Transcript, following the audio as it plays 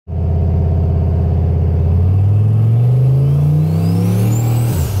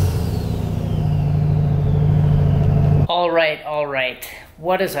Alright,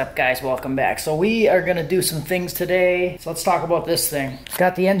 what is up guys? Welcome back. So we are going to do some things today. So let's talk about this thing.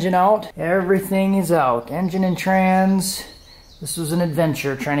 Got the engine out. Everything is out. Engine and trans. This was an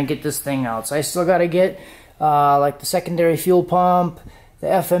adventure trying to get this thing out. So I still got to get like the secondary fuel pump, the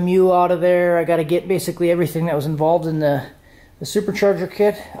FMU out of there. I got to get basically everything that was involved in the supercharger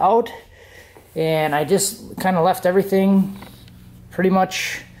kit out. And I just kind of left everything pretty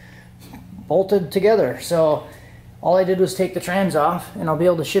much bolted together. So all I did was take the trans off, and I'll be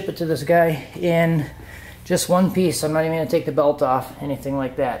able to ship it to this guy in just one piece. I'm not even going to take the belt off, anything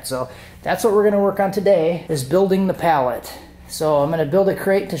like that. So that's what we're going to work on today, is building the pallet. So I'm going to build a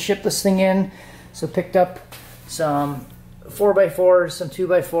crate to ship this thing in. So picked up some 4x4s, some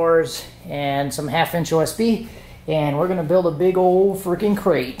 2x4s, and some 1/2-inch OSB, and we're going to build a big old freaking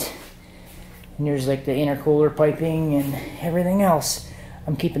crate. And here's like the intercooler piping and everything else.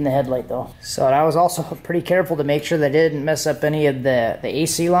 I'm keeping the headlight though. So I was also pretty careful to make sure that I didn't mess up any of the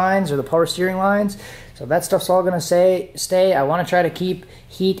AC lines or the power steering lines. So that stuff's all gonna stay. I wanna try to keep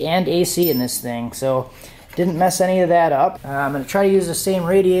heat and AC in this thing. So didn't mess any of that up. I'm gonna try to use the same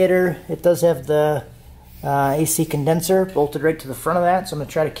radiator. It does have the AC condenser bolted right to the front of that. So I'm gonna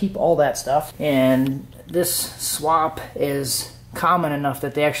try to keep all that stuff. And this swap is common enough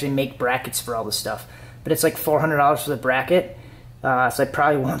that they actually make brackets for all this stuff. But it's like $400 for the bracket. So I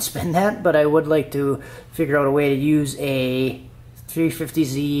probably won't spend that, but I would like to figure out a way to use a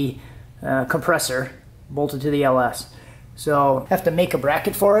 350Z compressor bolted to the LS. So have to make a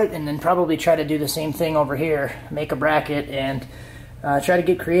bracket for it, and then probably try to do the same thing over here. Make a bracket and try to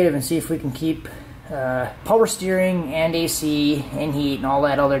get creative and see if we can keep power steering and AC and heat and all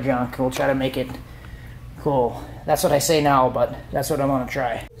that other junk. We'll try to make it cool. That's what I say now, but that's what I want to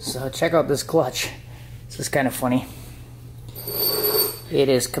try. So check out this clutch. This is kind of funny. It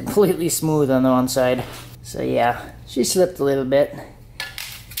is completely smooth on the one side. So yeah, she slipped a little bit.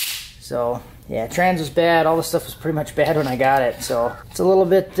 So yeah, trans was bad. All the stuff was pretty much bad when I got it. So it's a little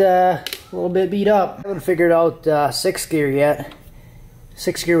bit beat up. I haven't figured out 6th gear yet.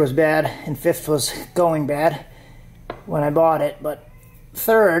 6th gear was bad, and 5th was going bad when I bought it. But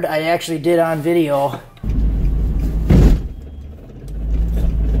 3rd, I actually did on video.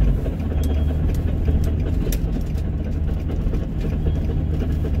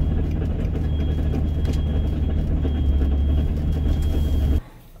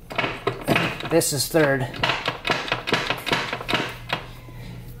 This is 3rd.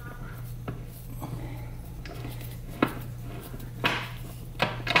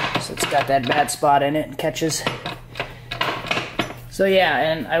 So it's got that bad spot in it and catches. So yeah,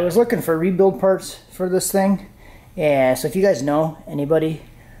 and I was looking for rebuild parts for this thing. Yeah, so if you guys know, anybody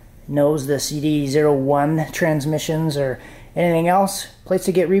knows the CD01 transmissions or anything else, place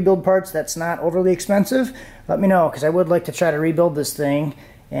to get rebuild parts that's not overly expensive, let me know, because I would like to try to rebuild this thing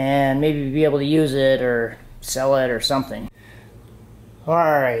and maybe be able to use it or sell it or something.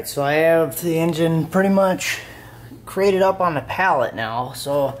 Alright, so I have the engine pretty much crated up on the pallet now.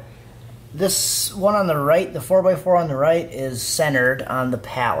 So this one on the right, the 4x4 on the right, is centered on the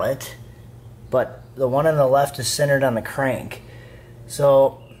pallet, but the one on the left is centered on the crank.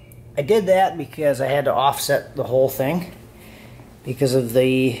 So I did that because I had to offset the whole thing because of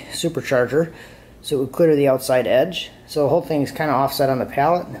the supercharger, so it would clear the outside edge. So the whole thing is kind of offset on the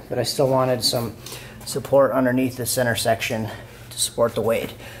pallet, but I still wanted some support underneath the center section to support the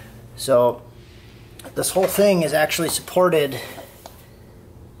weight. So this whole thing is actually supported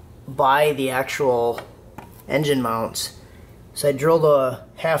by the actual engine mounts. So I drilled a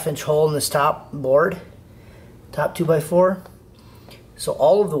 1/2-inch hole in this top board, top 2x4. So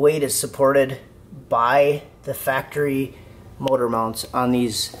all of the weight is supported by the factory motor mounts on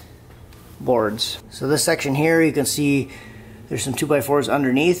these boards. So this section here, you can see there's some 2x4s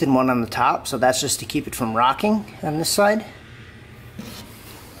underneath and one on the top, so that's just to keep it from rocking on this side.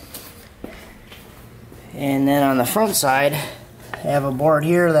 And then on the front side, I have a board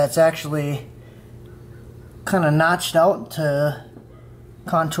here that's actually kind of notched out to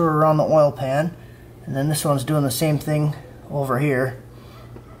contour around the oil pan, and then this one's doing the same thing over here,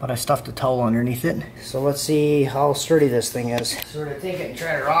 but I stuffed a towel underneath it. So let's see how sturdy this thing is. So we're going to take it and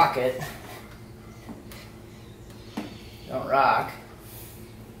try to rock it. Don't rock.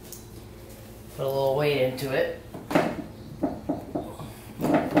 Put a little weight into it.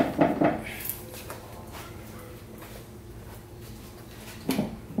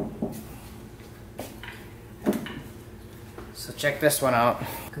 So check this one out.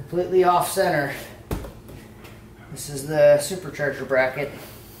 Completely off center. This is the supercharger bracket.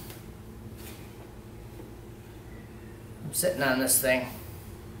 I'm sitting on this thing.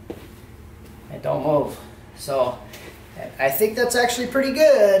 It don't move. So I think that's actually pretty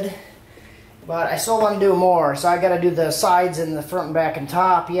good, but I still want to do more. So I got to do the sides and the front and back and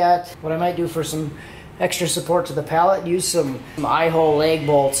top yet. What I might do for some extra support to the pallet, use some eye-hole leg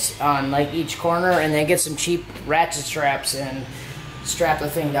bolts on like each corner, and then get some cheap ratchet straps and strap the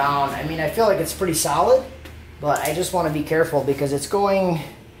thing down. I mean, I feel like it's pretty solid, but I just want to be careful because it's going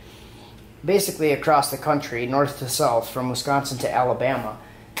basically across the country, north to south, from Wisconsin to Alabama,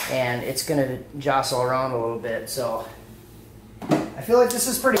 and it's going to jostle around a little bit. So I feel like this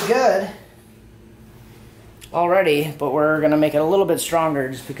is pretty good already, but we're going to make it a little bit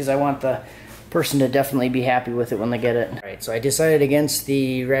stronger just because I want the person to definitely be happy with it when they get it. Alright, so I decided against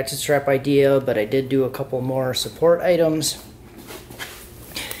the ratchet strap idea, but I did do a couple more support items.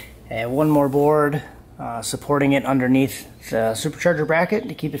 And one more board supporting it underneath the supercharger bracket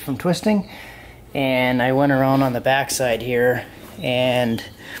to keep it from twisting. And I went around on the back side here and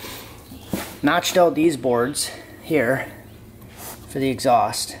notched out these boards here for the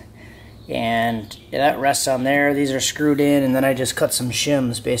exhaust. And that rests on there. These are screwed in, and then I just cut some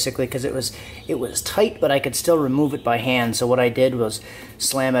shims basically because it was tight, but I could still remove it by hand. So what I did was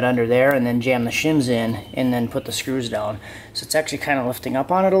slam it under there and then jam the shims in and then put the screws down. So it's actually kind of lifting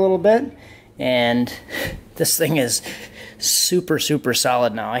up on it a little bit, and this thing is super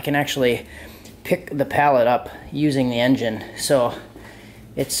solid now. I can actually pick the pallet up using the engine, so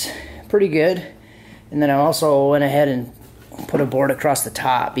it's pretty good. And then I also went ahead and put a board across the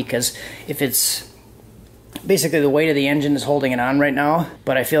top because if it's basically the weight of the engine is holding it on right now,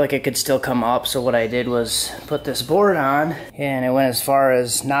 but I feel like it could still come up. So what I did was put this board on, and it went as far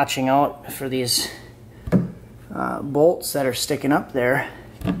as notching out for these bolts that are sticking up there,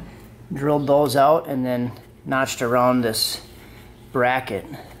 drilled those out, and then notched around this bracket.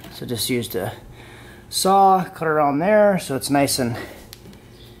 So just used a saw, cut around there so it's nice and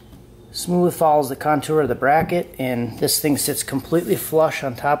smooth, follows the contour of the bracket, and this thing sits completely flush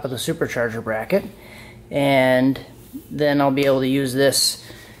on top of the supercharger bracket. And then I'll be able to use this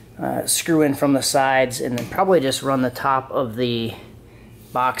screw in from the sides, and then probably just run the top of the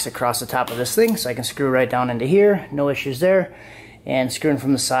box across the top of this thing, so I can screw right down into here, no issues there, and screw in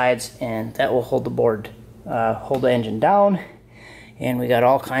from the sides, and that will hold the board, hold the engine down. And we got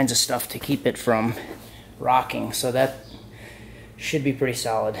all kinds of stuff to keep it from rocking, so that should be pretty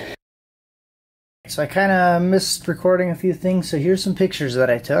solid. So I kind of missed recording a few things, so here's some pictures that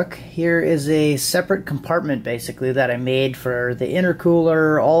I took. Here is a separate compartment basically that I made for the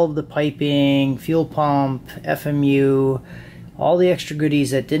intercooler, all of the piping, fuel pump, FMU, all the extra goodies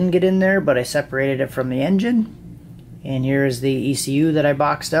that didn't get in there, but I separated it from the engine. And here is the ECU that I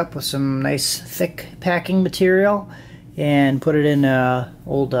boxed up with some nice thick packing material and put it in an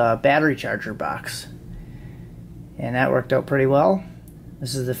old battery charger box. And that worked out pretty well.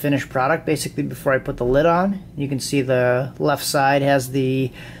 This is the finished product basically before I put the lid on. You can see the left side has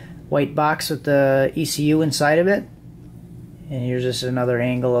the white box with the ECU inside of it. And here's just another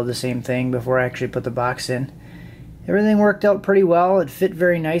angle of the same thing before I actually put the box in. Everything worked out pretty well. It fit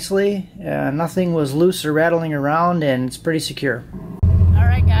very nicely. Nothing was loose or rattling around, and it's pretty secure.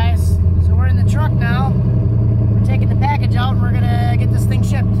 Alright guys, so we're in the truck now. We're taking the package out and we're gonna get this thing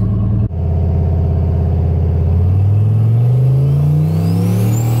shipped.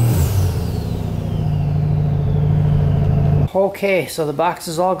 Okay, so the box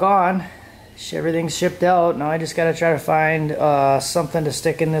is all gone. Everything's shipped out. Now I just gotta try to find something to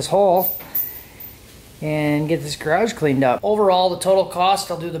stick in this hole and get this garage cleaned up. Overall, the total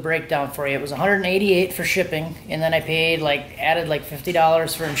cost, I'll do the breakdown for you. It was $188 for shipping, and then I paid added like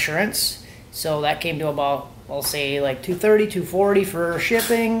 $50 for insurance. So that came to about, I'll say like $230, $240 for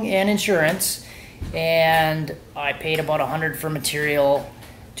shipping and insurance. And I paid about $100 for material,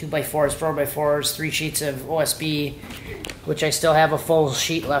 2x4s, 4x4s, 3 sheets of OSB, which I still have a full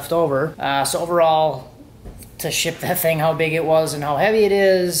sheet left over. So overall, to ship that thing, how big it was and how heavy it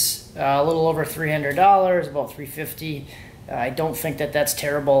is, a little over $300, about $350. I don't think that that's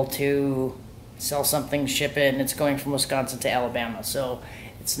terrible to sell something, ship it, and it's going from Wisconsin to Alabama. So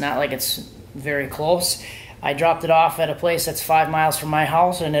it's not like it's very close. I dropped it off at a place that's 5 miles from my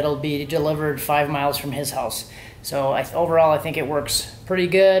house, and it'll be delivered 5 miles from his house. So overall, I think it works pretty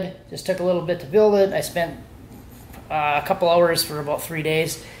good. Just took a little bit to build it. I spent a couple hours for about 3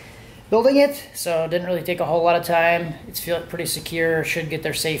 days building it, so it didn't really take a whole lot of time. It's pretty secure, should get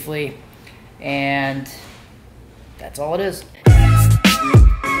there safely, and that's all it is.